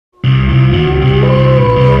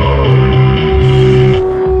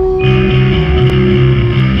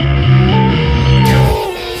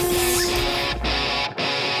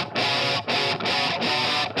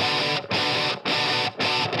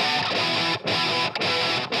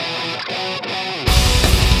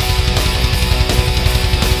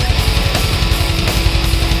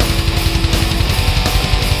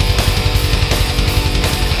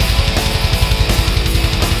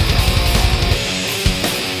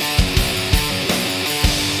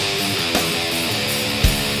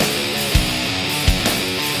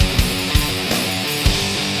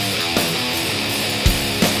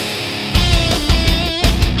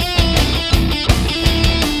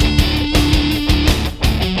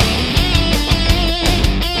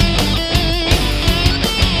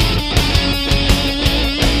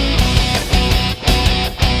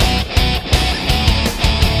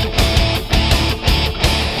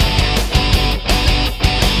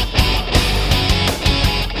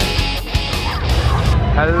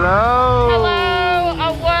Hello! Hello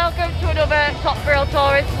and welcome to another Top Thrill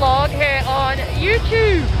Tourist vlog here on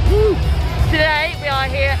YouTube. Woo. Today we are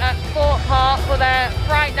here at Thorpe for the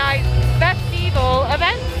Fright Night Festival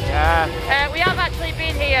event. Yeah. We have actually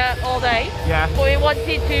been here all day. Yeah. But we wanted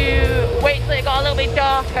to wait till it got a little bit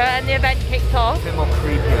darker and the event kicked off. A bit more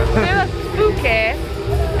creepier. A bit spooky.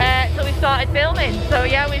 So we started filming. So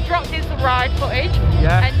yeah, we dropped in some ride footage.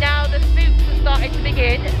 Yeah. And now the spooks are starting to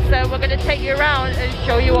begin. So we're going to take you around and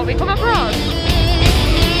show you what we come across.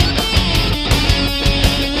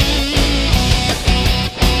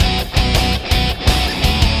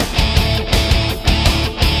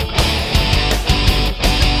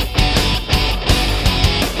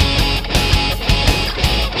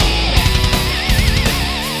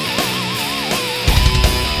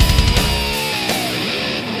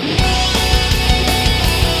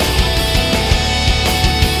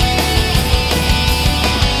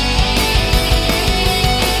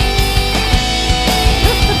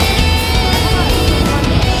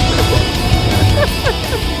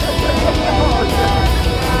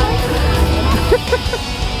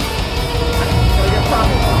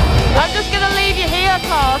 I'm just gonna leave you here,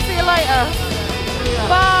 Carl. See you later.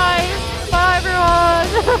 Bye. Bye, everyone.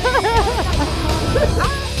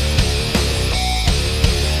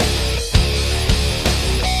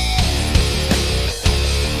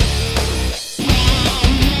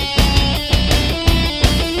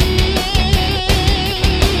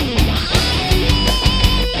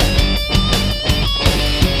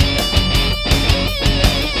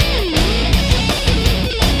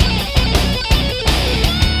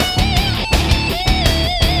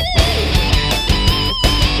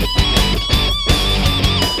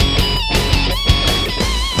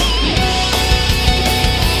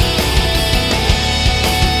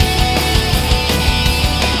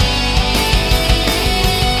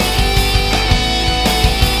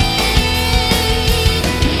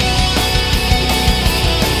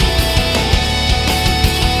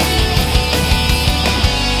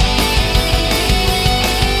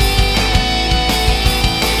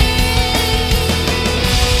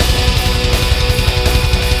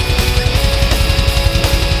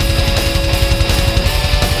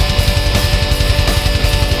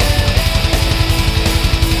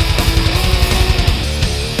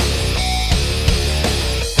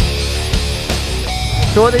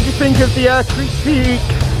 So what did you think of the critique?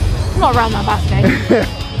 Not around that basket.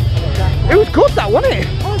 It was good, that, wasn't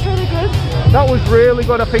it? That was really good. That was really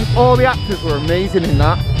good. I think all the actors were amazing in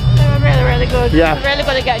that. They were really, really good. Yeah. They're really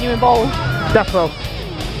good at getting you involved. Defo.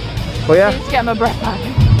 But yeah. I need to get my breath back.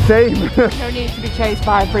 Same. No need to be chased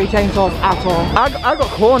by 3 chainsaws at all. I got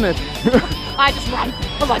cornered. I just ran.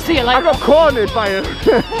 I was like, see you later. I got cornered by him.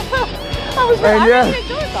 I was really, And I yeah, really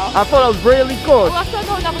enjoyed that. I thought it was really good. We'll have to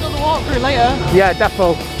go and have another walkthrough later. Yeah,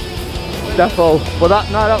 defo. Defo. But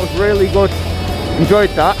that was really good. Enjoyed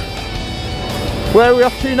that. Where are we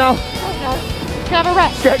off to now? Can I have a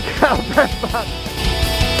rest? Get our breath back.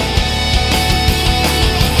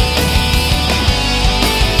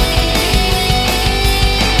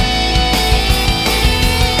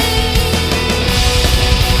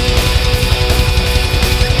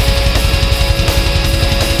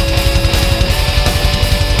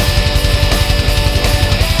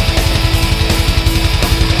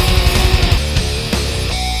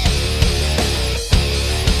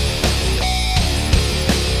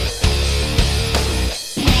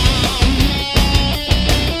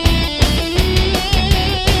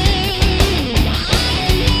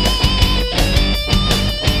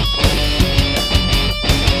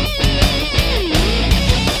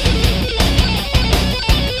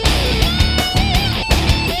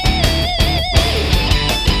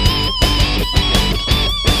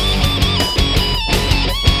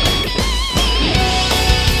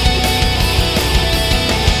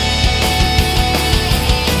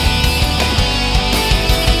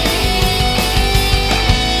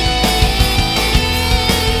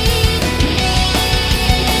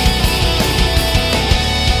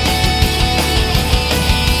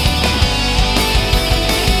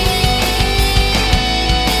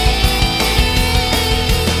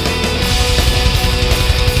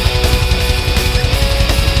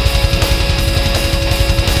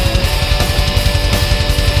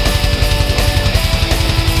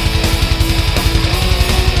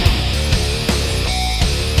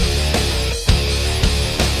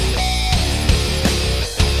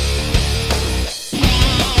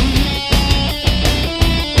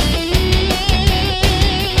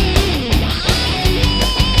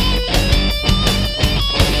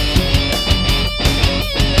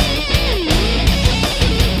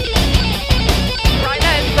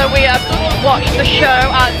 watch the show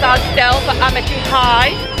outside Still for Amity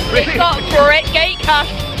High. It's got great gate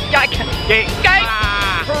crash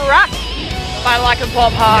by like a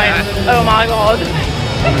Thorpe High. Yeah. Oh my god.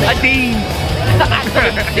 A scene. It's an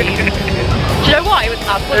absolute scene. Do you know what? It was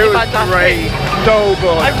absolutely fantastic. Great. So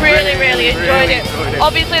good. I really enjoyed it.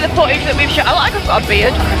 Obviously the footage that we've shown, I like I've got a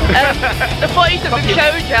beard. The footage that we've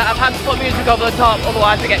showed you, I've had to put music over the top,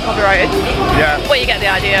 otherwise we get copyrighted. Yeah. But you get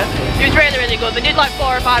the idea. It was really good. They did like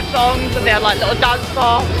 4 or 5 songs and they had like little dance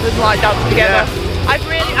offs and like dancing together. Yeah. I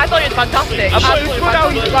thought it was fantastic. I thought it was good how,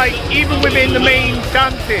 like, even within the main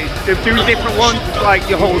dances, they do different ones, like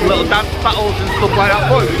your whole little dance battles and stuff like that.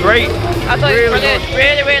 But it was great. I thought it was brilliant.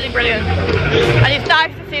 Really brilliant. And it's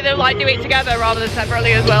nice to see them like do it together rather than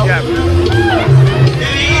separately as well. Yeah.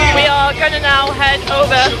 We are going to now head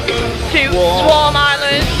over to Swarm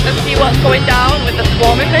Island and see what's going down with the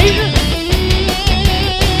swarm invasion.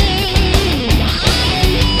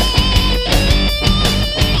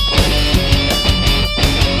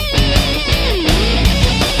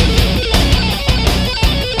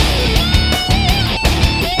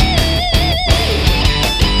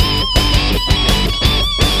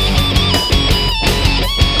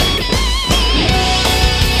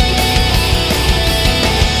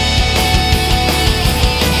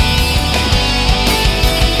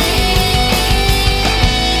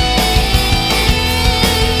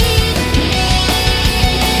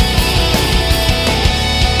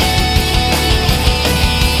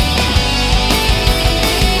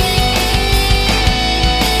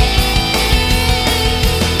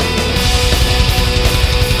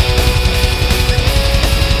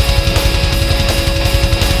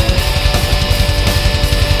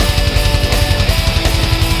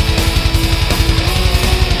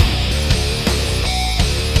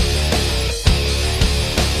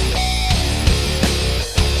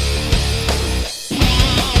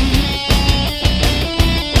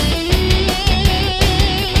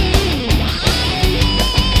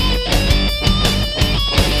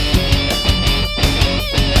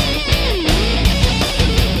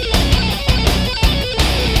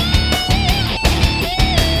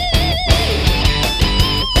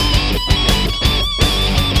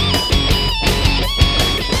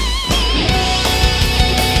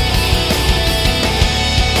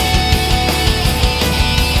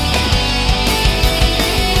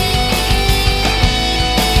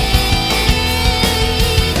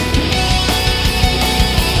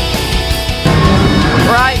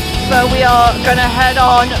 So we are going to head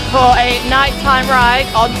on for a nighttime ride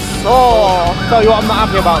on Thorpe. Tell you what I'm not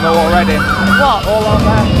happy about though already. What? All out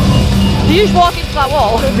there. Did you just walk into that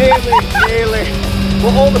wall? Nearly.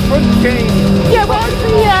 But all the fronts changed. Yeah, where's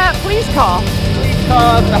the police car? Police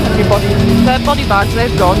cars, their body bags,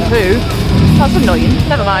 they've gone too. That's annoying.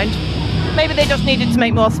 Never mind. Maybe they just needed to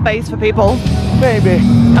make more space for people. Maybe.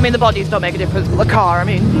 I mean, the bodies don't make a difference, but the car, I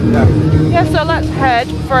mean. Yeah, so let's head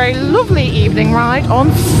for a lovely evening ride on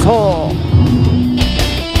Thorpe.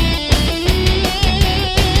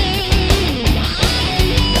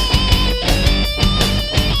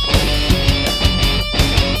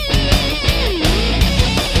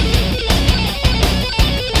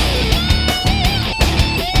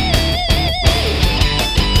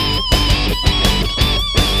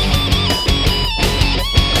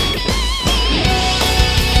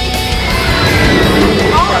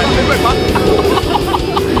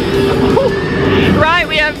 Right,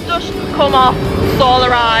 we have just come off Solar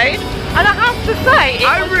Ride, and I have to say,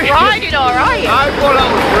 it was riding alright. I thought that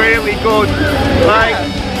was really good. Like,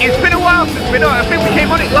 it's been a while since we I think we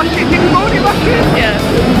came on it last year. Did we go on it last year? Yeah.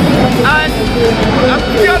 And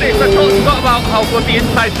to be honest, I totally forgot about how good the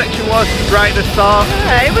inside section was right at the start.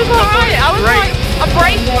 Yeah, it was alright. I was like, I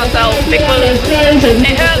braced myself because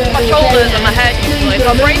it hurts my shoulders and my head usually,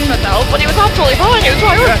 so I braced myself, but it was absolutely fine. It was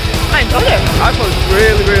like, I enjoyed it. I thought it was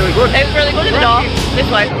really good. It was really good in the dark. This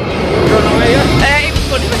way. It was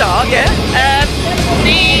good in the dark, yeah.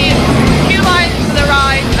 The queue lines for the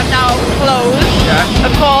ride are now closed. Yeah.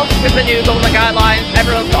 Of course, with the new government guidelines,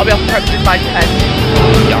 everyone's got to be off the premises by 10.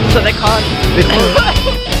 Yeah. So they can't.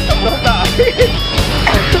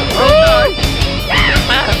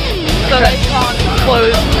 So they can't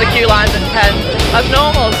close the queue lines at 10 as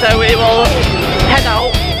normal. So we will head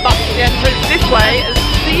out back to the entrance this way and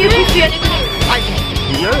see if we see anything exciting.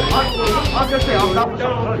 I'm just saying, I'm not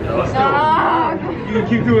You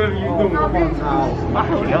keep doing what you're doing.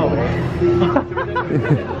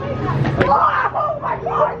 Oh my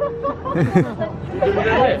god!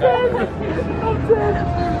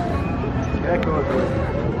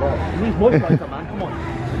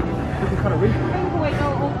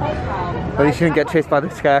 But you shouldn't get chased by the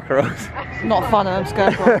scarecrows. Not fun of them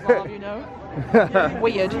scarecrows, you know.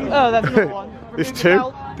 Weird. Oh, there's another one. There's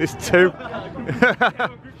two. There's two.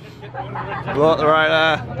 Look, they're right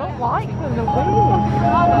there. I don't like them, they're weird.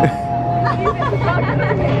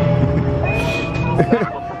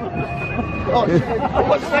 Oh,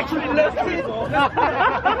 what's actually looking?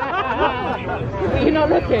 You're not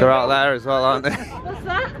looking? They're out there as well, aren't they? What's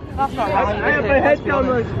that? That's not right. I have my head down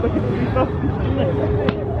like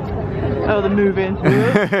Oh, they're moving.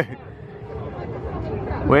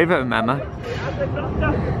 Wave at them, Emma.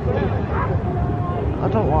 I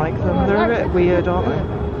don't like them. They're a bit weird, aren't they?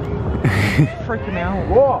 Freaking me out.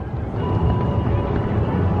 What?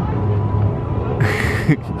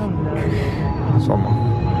 Oh no. That's one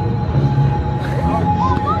more.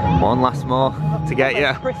 One last more to get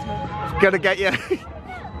you. Christmas. Gonna get you.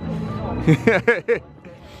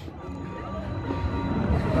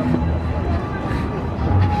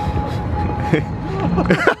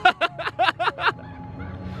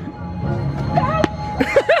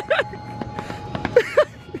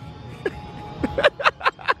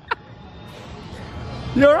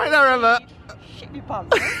 You alright there, Emma? Shit me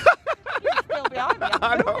pants. You're still behind me.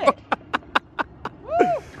 I know.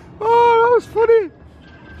 Oh, that was funny.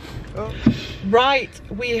 Right,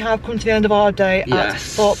 we have come to the end of our day at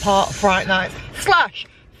Thorpe Park Fright Night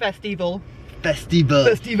 / Festival.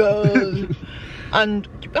 And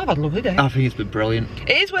I've had a lovely day. I think it's been brilliant.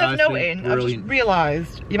 It is worth noting, I've just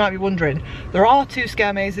realised, you might be wondering, there are 2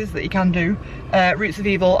 scare mazes that you can do, Roots of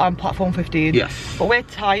Evil and Platform 15. Yes. But we're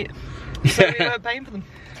tight, so we weren't paying for them.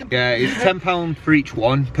 Yeah, it's £10 for each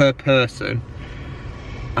one per person.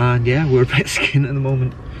 And yeah, we're a bit skint at the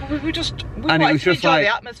moment. We wanted to enjoy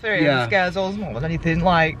the atmosphere, and it scares us more than anything.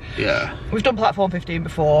 Like, we've done Platform 15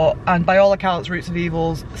 before, and by all accounts, Roots of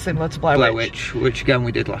Evil's similar to Blair Witch, which again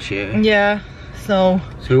we did last year. Yeah, so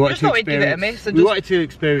we wanted to give it a miss. And wanted to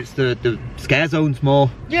experience the scare zones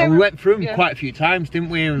more. Yeah, and we went through them quite a few times, didn't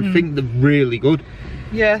we? And I think they're really good.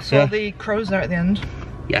 Yeah, saw the crows there at the end.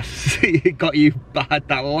 Yes, it got you bad,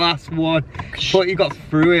 that last one. But you got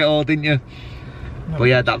through it all, didn't you? No, but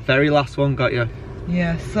yeah, that very last one got you.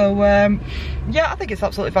 Yeah, so yeah, I think it's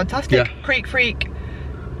absolutely fantastic. Yeah. Creek Freak.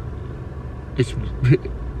 It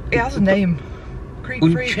has a name. Creek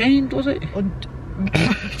Unchained, was it?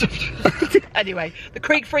 Anyway, the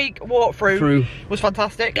Creek Freak walkthrough was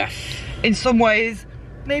fantastic. Yes. In some ways,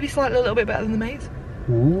 maybe slightly a little bit better than the maze.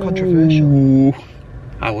 Ooh. Controversial.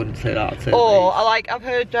 I wouldn't say that. I've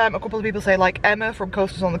heard a couple of people say, like Emma from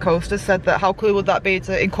Coasters on the Coasters said that how cool would that be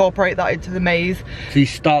to incorporate that into the maze. So you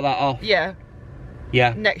start that off? Yeah.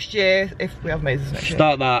 Yeah. Next year, if we have mazes next year.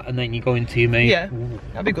 Start that and then you go into your maze. Yeah.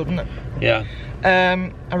 That'd be good, wouldn't it? Yeah.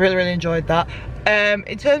 I really, really enjoyed that.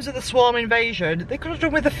 In terms of the swarm invasion, they could have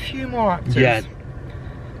done with a few more actors. Yeah.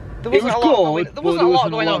 There wasn't a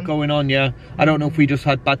lot going on, yeah. I don't know if we just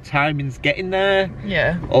had bad timings getting there.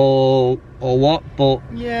 Yeah. Or what, but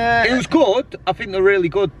yeah. It was good. I think they're really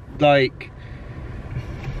good. Like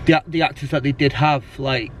the actors that they did have,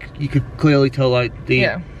 like you could clearly tell, like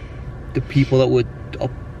the people that were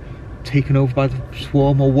taken over by the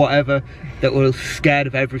swarm or whatever, that were scared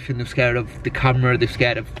of everything. They're scared of the camera. They're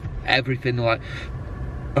scared of everything. Like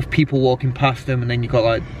of people walking past them, and then you got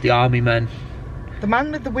like the army men. The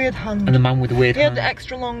man with the weird hand. And the man with the weird hand. He had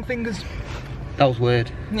extra long fingers. That was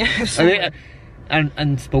weird. Yeah,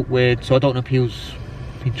 and spoke weird, so I don't know if he was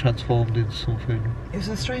being transformed into something. He was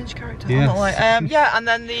a strange character. Yes. I'm not like, yeah, and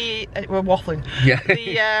then we're waffling. Yeah.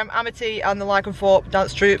 The Amity and the Lycanthrope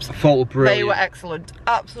dance troops. I thought were brilliant. They were excellent.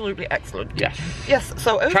 Absolutely excellent. Yes. Yes,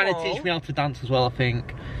 so overall, trying to teach me how to dance as well, I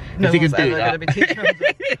think. No if one's can do ever going to be teaching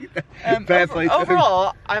me.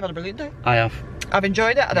 Overall, I've had a brilliant day. I have. I've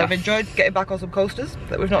enjoyed it, and I've enjoyed getting back on some coasters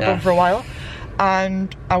that we've not done for a while.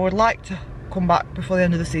 And I would like to come back before the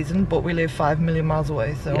end of the season, but we live 5 million miles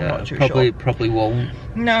away, so I'm not too sure. Probably won't.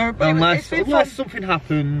 No, but unless something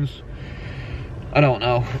happens. I don't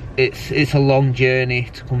know. It's a long journey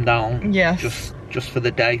to come down. Yes. Just for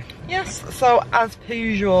the day. Yes, so as per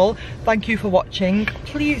usual, thank you for watching.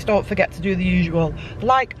 Please don't forget to do the usual.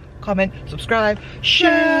 Like, comment, subscribe,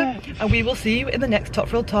 share, and we will see you in the next Top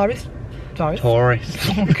Thrill Tourist. Tourist.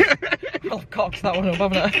 I've cocked that one up,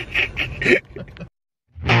 haven't I?